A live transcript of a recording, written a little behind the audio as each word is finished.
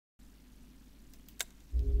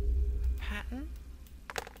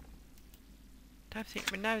Don't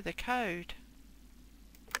think we know the code.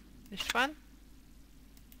 This one?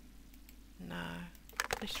 No.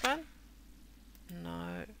 This one?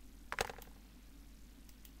 No.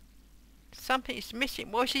 Something is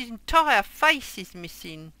missing. Well, his entire face is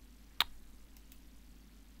missing.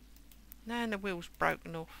 Now the wheel's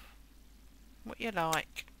broken off. What you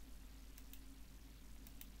like?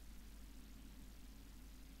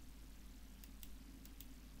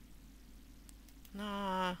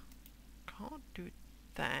 Nah, can't do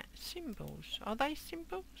that. Symbols. Are they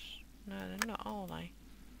symbols? No, they're not, are they?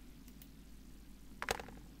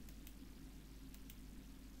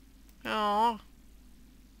 Oh.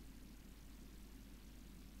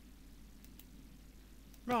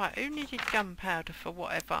 Right, who needed gunpowder for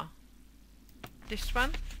whatever? This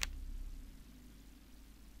one?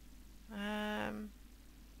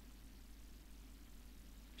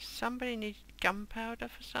 Somebody needed gunpowder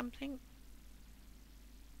for something?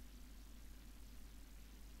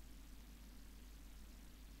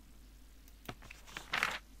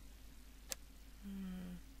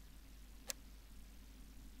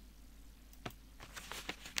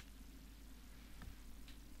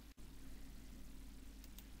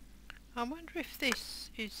 I wonder if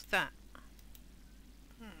this is that.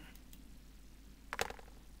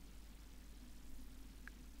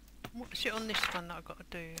 What's it on this one that I've got to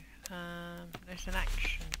do? There's an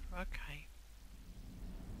action. Okay.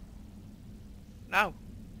 No,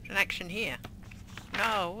 there's an action here. No,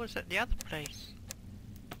 I was at the other place.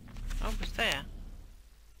 I was there.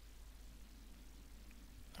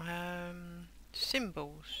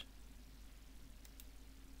 Symbols.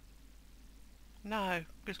 No,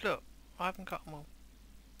 because look, I haven't got them all.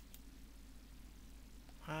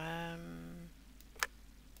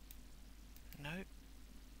 Nope.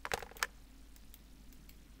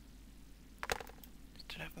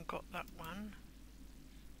 Still haven't got that one.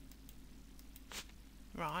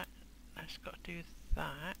 Right, that's got to do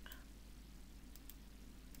that.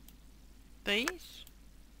 These?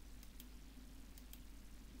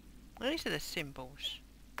 These are the symbols.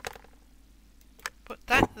 Put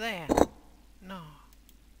that there. No.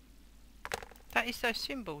 That is those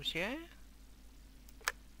symbols, yeah?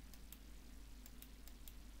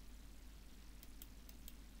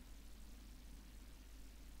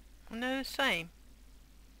 And they're the same.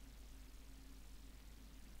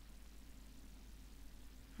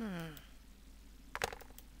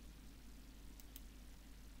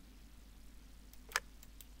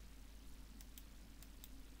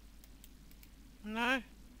 No.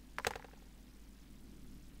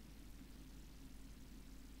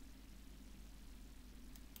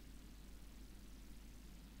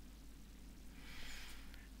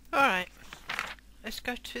 Alright. Let's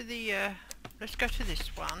go to the let's go to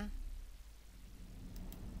this one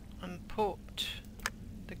and put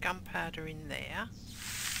the gunpowder in there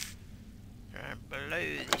and blow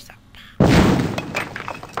this up.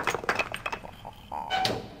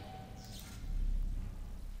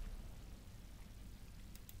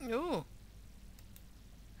 Ooh.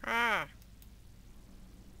 Ah.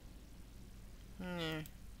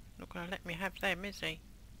 Not gonna let me have them, is he?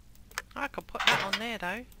 I could put that on there though.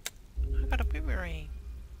 I got a boomerang.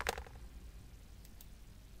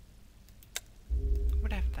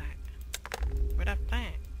 Would have that. Would have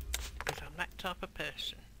that. Because I'm that type of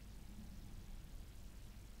person.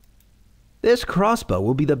 This crossbow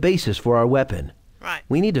will be the basis for our weapon. Right.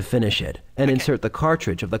 We need to finish it and insert the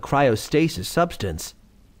cartridge of the cryostasis substance.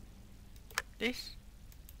 This?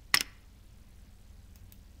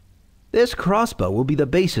 This crossbow will be the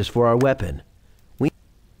basis for our weapon.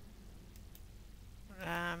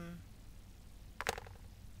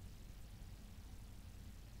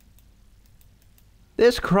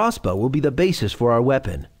 This crossbow will be the basis for our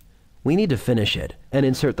weapon. We need to finish it and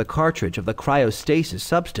insert the cartridge of the cryostasis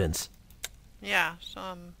substance. Yeah,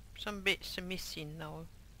 some bits are missing though.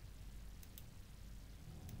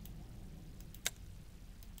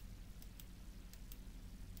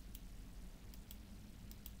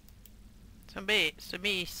 Some bits are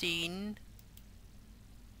missing.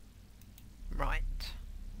 Right.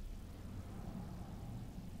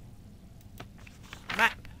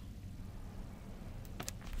 Map.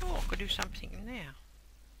 Oh, I could do something in there.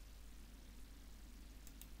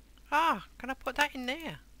 Ah, can I put that in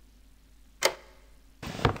there?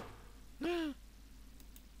 Can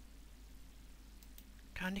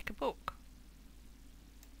I nick a book?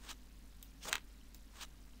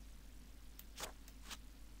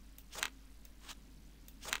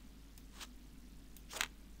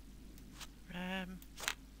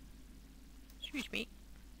 Excuse me.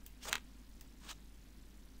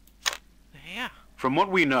 There. From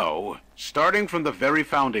what we know, starting from the very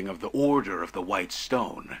founding of the Order of the White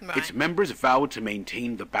Stone, Right. its members vowed to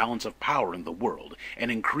maintain the balance of power in the world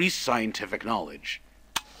and increase scientific knowledge.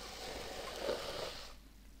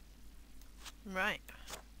 Right.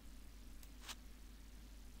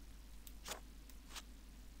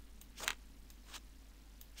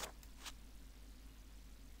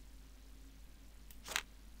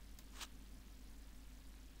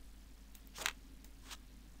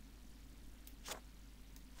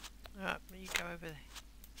 Right, you go over there.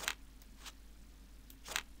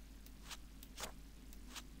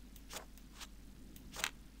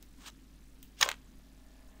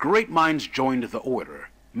 Great minds joined the Order.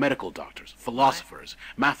 Medical doctors, philosophers,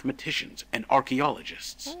 mathematicians, and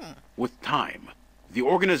archaeologists. With time, the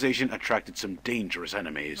organization attracted some dangerous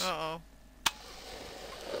enemies. Uh-oh.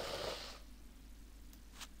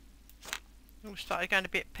 All started going a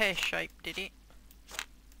bit pear-shaped, did it?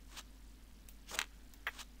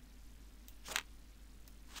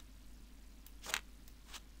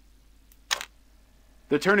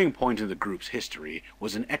 The turning point in the group's history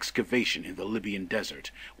was an excavation in the Libyan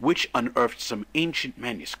desert, which unearthed some ancient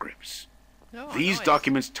manuscripts. Oh, These nice.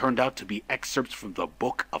 documents turned out to be excerpts from the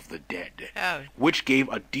Book of the Dead, Oh. which gave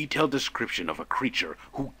a detailed description of a creature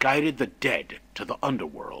who guided the dead to the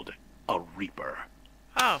underworld, a reaper.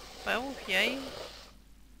 Oh, well, yay.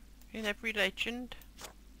 In every legend.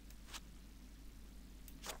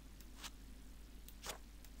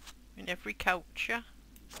 In every culture.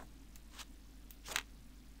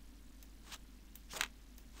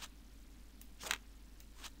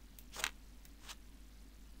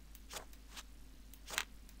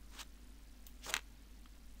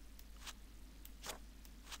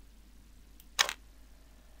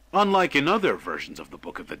 Unlike in other versions of the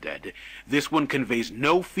Book of the Dead, this one conveys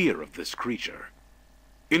no fear of this creature.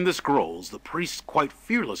 In the scrolls, the priests quite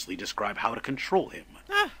fearlessly describe how to control him.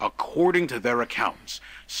 According to their accounts,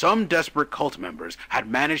 some desperate cult members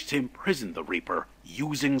had managed to imprison the Reaper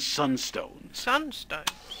using sunstones.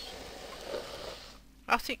 Sunstones.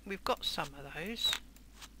 I think we've got some of those.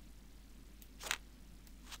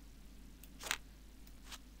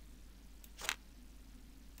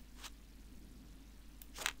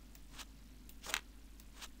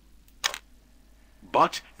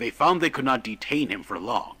 But they found they could not detain him for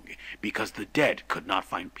long, because the dead could not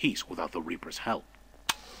find peace without the Reaper's help.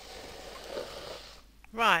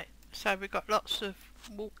 Right, so we've got lots of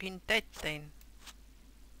walking dead then.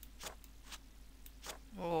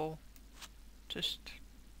 Or just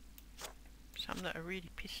some that are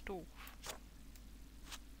really pissed off.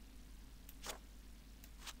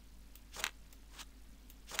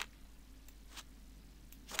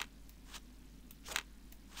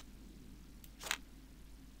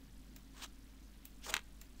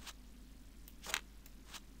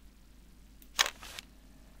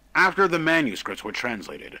 After the manuscripts were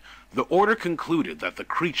translated, the Order concluded that the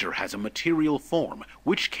creature has a material form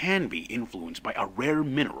which can be influenced by a rare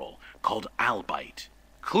mineral called albite.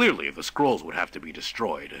 Clearly, the scrolls would have to be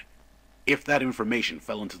destroyed. If that information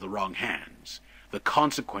fell into the wrong hands, the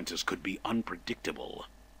consequences could be unpredictable.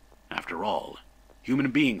 After all,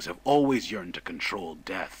 human beings have always yearned to control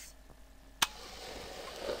death.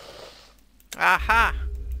 Aha!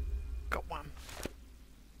 Got one.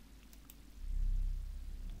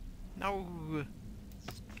 No.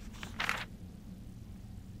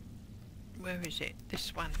 Where is it?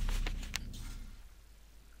 This one.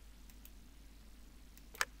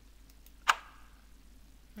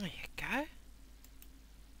 There you go.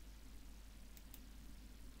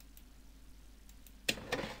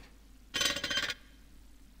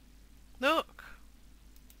 Look.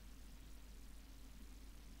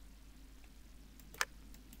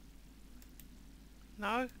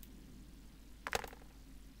 No.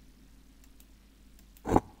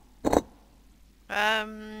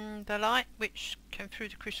 The light which came through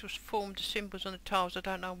the crystals formed the symbols on the tiles. I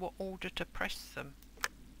don't know what order to press them.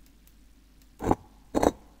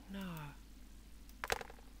 No.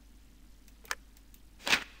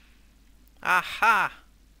 Aha!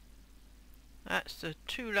 That's the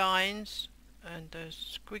two lines and the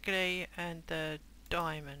squiggly and the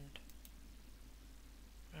diamond.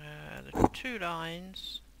 The two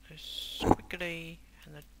lines, the squiggly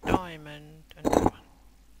and the diamond and that one.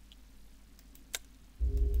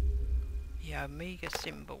 The Omega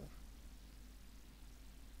symbol.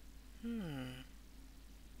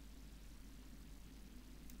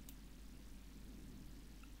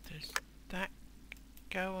 Does that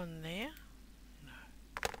go on there? No.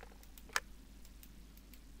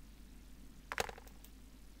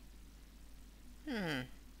 I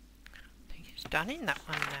think it's done in that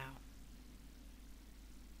one now.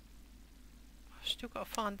 Still got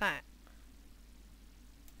to find that.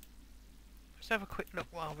 Let's have a quick look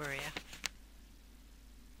while we're here.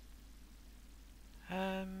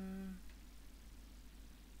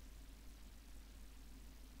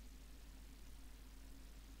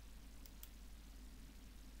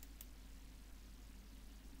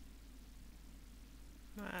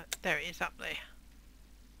 There it is up there.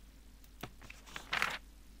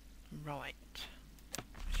 Right.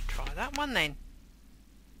 Let's try that one then.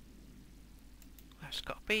 That's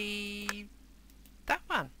got to be that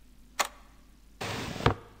one.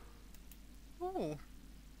 Ooh.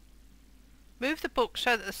 Move the book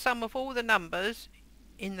so that the sum of all the numbers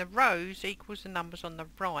in the rows equals the numbers on the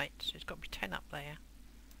right. So it's got to be 10 up there.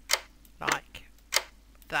 Like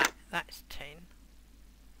that. That's 10.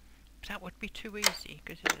 But that would be too easy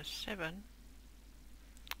because it's a 7.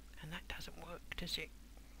 And that doesn't work, does it?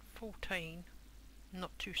 14.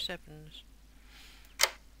 Not 2 7s.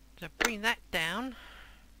 So bring that down.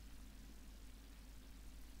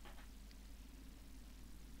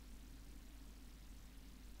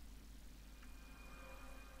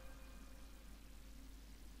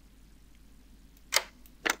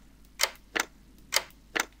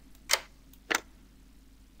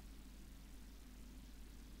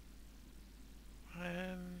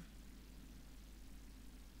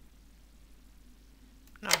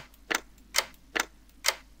 No.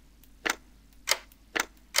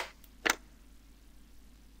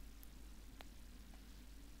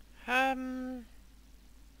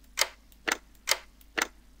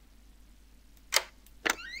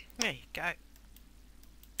 There you go.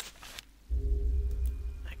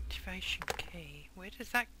 Activation key. Where does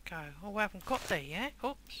that go? Oh, I haven't got there yet.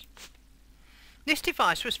 Oops. This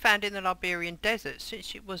device was found in the Liberian desert.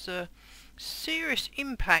 Since it was a serious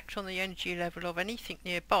impact on the energy level of anything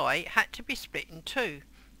nearby, it had to be split in two,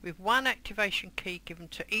 with one activation key given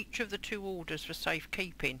to each of the 2 orders for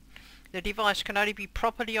safekeeping. The device can only be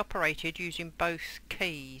properly operated using both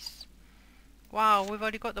keys. Wow, we've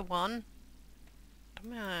only got the one.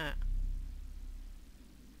 Damn it.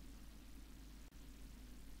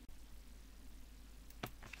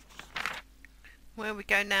 Where we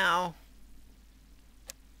go now?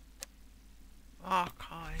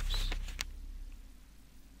 Archives.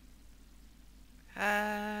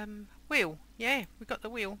 Wheel. Yeah, we got the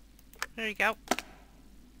wheel. There you go.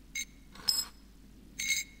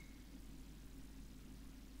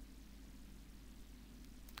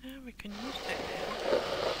 Oh, we can use that now.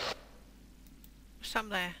 What's up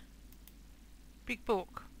there? Big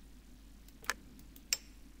book.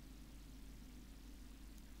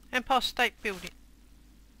 Empire State Building.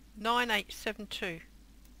 9872.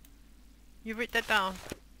 You wrote that down?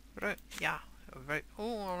 Yeah.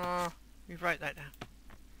 You wrote that down.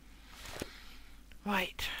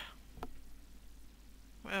 Right.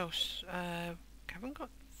 What else? Haven't got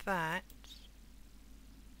that.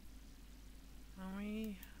 Are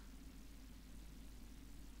we?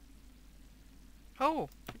 Oh,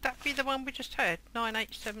 would that be the one we just heard?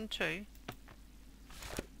 9872.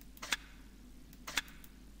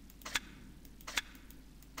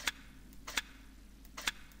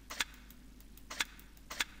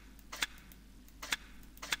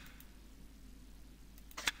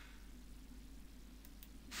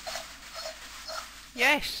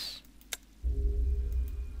 Yes! Now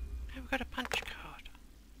we've got a punch card.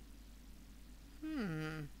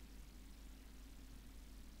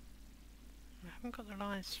 I haven't got the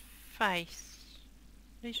lion's face.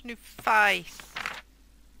 Needs a new face.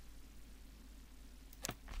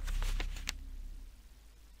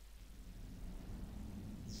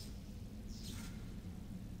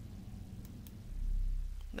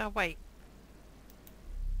 No, wait.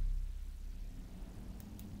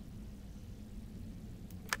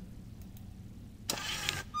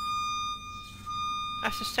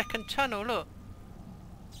 That's the second tunnel, look.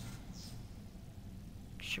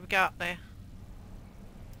 Should we go up there?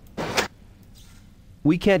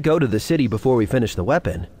 We can't go to the city before we finish the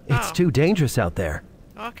weapon. It's too dangerous out there.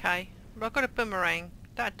 Okay. Well, I've got a boomerang.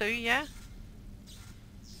 That'd do, yeah?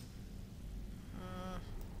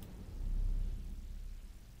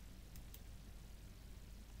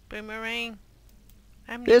 Boomerang.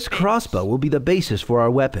 This crossbow will be the basis for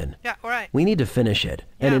our weapon. Yeah, alright. We need to finish it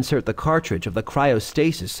and insert the cartridge of the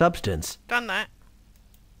cryostasis substance. Done that.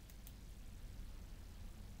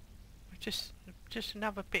 Just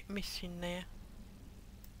another bit missing there.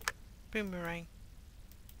 Boomerang.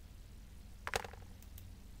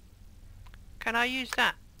 Can I use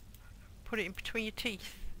that? Put it in between your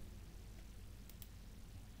teeth.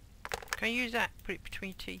 Can I use that? Put it between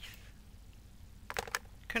your teeth.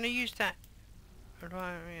 Can I use that?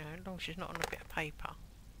 Right, you know, as long as it's not on a bit of paper.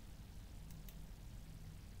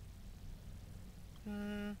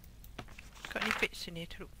 Got any bits in here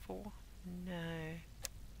to look for? No.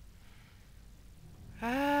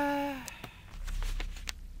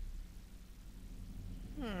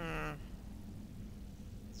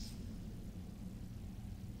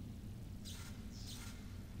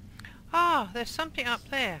 Ah, there's something up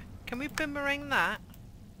there. Can we boomerang that?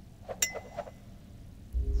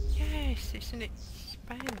 Yes, it's an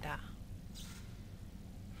expander.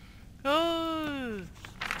 Oh!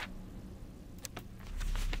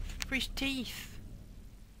 For his teeth.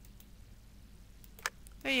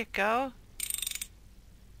 There you go.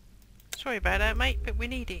 Sorry about that, mate, but we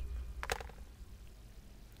need it.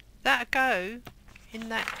 That'll go in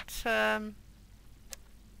that,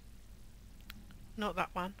 not that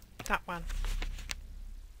one, that one.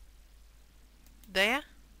 There.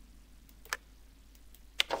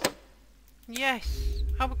 Yes.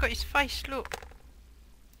 Oh, we've got his face, look.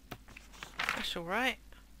 That's alright.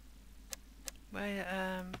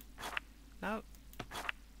 Well, no.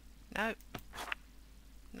 No.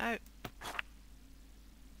 No.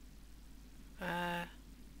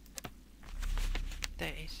 There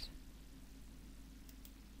it is.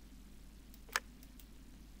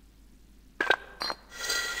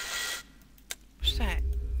 What's that?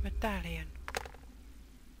 Medallion.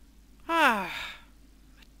 Ah,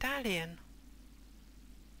 medallion.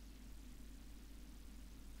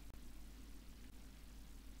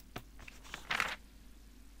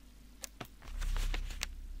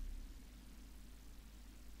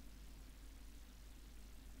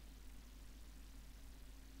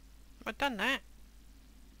 I've done that.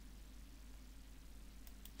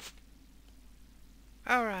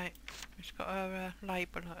 Alright, it's got a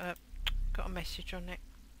label, got a message on it.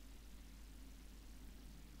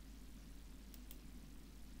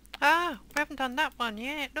 Ah, we haven't done that one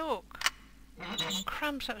yet, look.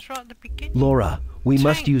 Crumbs, that's right at the beginning. Laura, we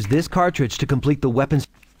must Tank. use this cartridge to complete the weapons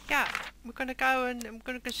Yeah, we're gonna go and I'm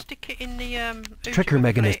gonna go stick it in the trigger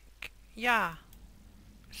mechanism. Yeah.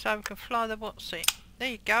 So we can fly the what's it. There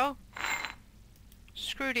you go.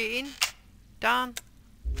 Screwed it in. Done.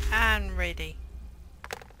 And ready.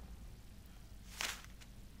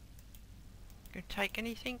 Gonna take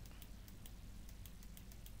anything?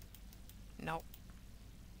 Nope.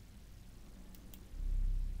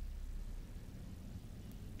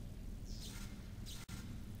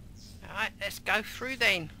 Alright, let's go through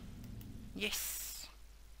then. Yes.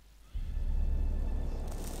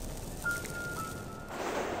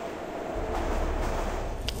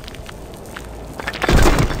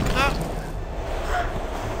 Oh.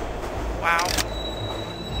 Wow.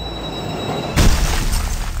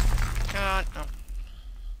 Oh.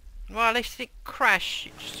 Well, at least it crashed.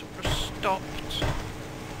 It just sort of stopped.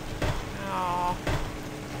 Oh.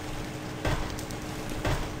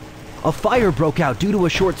 A fire broke out due to a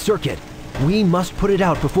short circuit. We must put it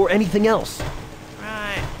out before anything else.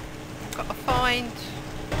 Right. Got to find...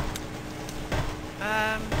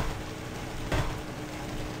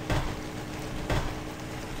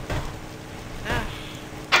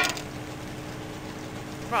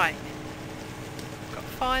 Right. Got to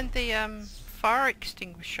find the fire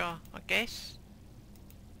extinguisher, I guess.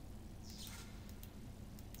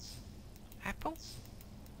 Apple?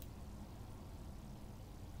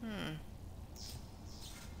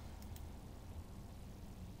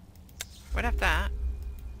 We'll have that.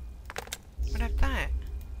 We'll have that.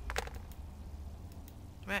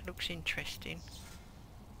 That looks interesting.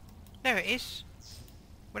 There it is.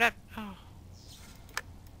 We'll have... Oh.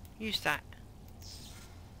 Use that.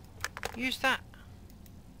 Use that.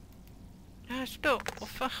 No, stop.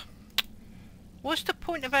 What's the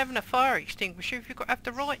point of having a fire extinguisher if you've got to have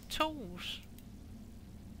the right tools?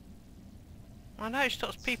 I know it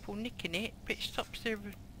stops people nicking it, but it stops the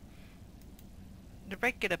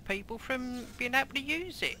regular people from being able to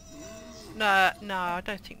use it. No, I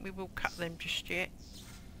don't think we will cut them just yet.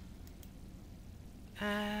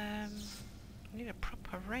 I need a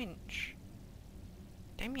proper wrench.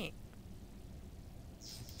 Damn it.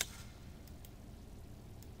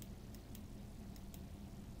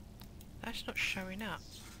 That's not showing up.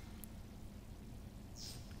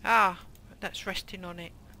 Ah, that's resting on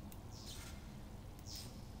it.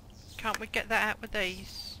 Can't we get that out with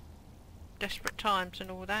these? Desperate times and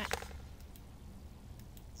all that.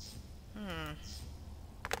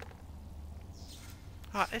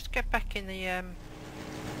 Right, let's get back in the get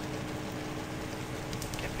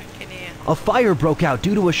back in here. A fire broke out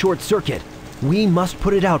due to a short circuit. We must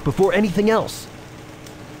put it out before anything else.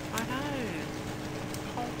 I know.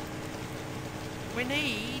 Oh. We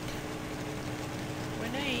need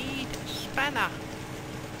a spanner.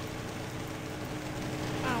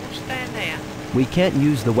 Oh, what's down there? We can't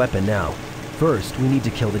use the weapon now. First, we need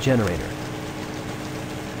to kill the generator.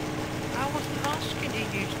 I wasn't asking you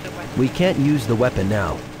to use the weapon. We can't use the weapon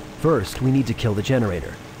now. First, we need to kill the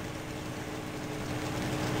generator.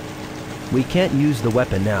 We can't use the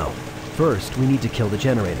weapon now. First, we need to kill the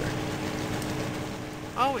generator.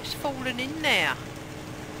 Oh, it's fallen in there.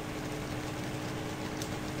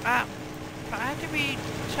 But how do we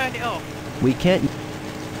turn it off? We can't...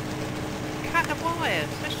 Cut the wires,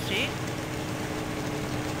 that's it.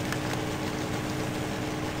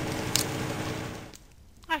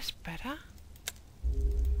 That's better.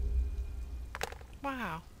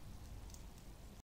 Wow.